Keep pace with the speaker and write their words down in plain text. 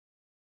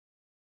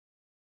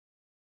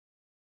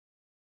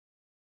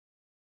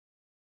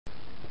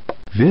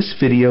This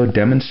video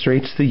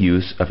demonstrates the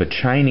use of a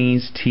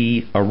Chinese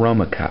tea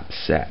aroma cup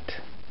set.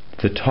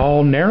 The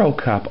tall, narrow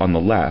cup on the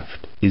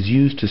left is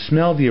used to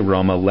smell the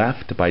aroma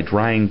left by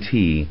drying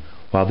tea,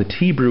 while the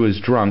tea brew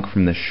is drunk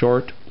from the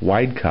short,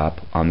 wide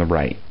cup on the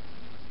right.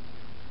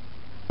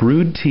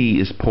 Brewed tea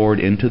is poured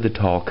into the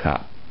tall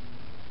cup.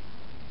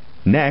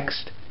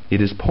 Next,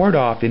 it is poured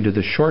off into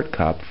the short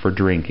cup for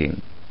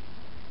drinking.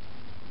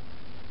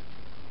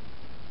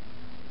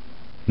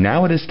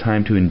 Now it is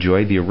time to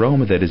enjoy the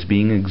aroma that is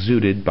being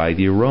exuded by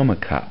the aroma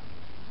cup.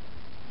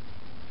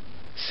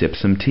 Sip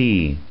some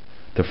tea.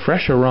 The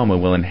fresh aroma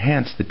will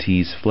enhance the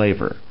tea's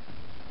flavor.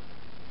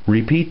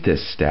 Repeat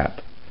this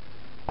step.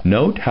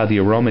 Note how the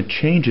aroma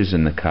changes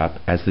in the cup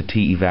as the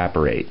tea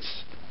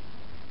evaporates.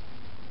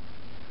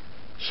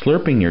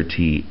 Slurping your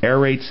tea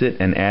aerates it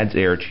and adds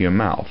air to your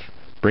mouth,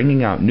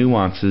 bringing out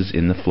nuances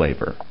in the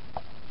flavor.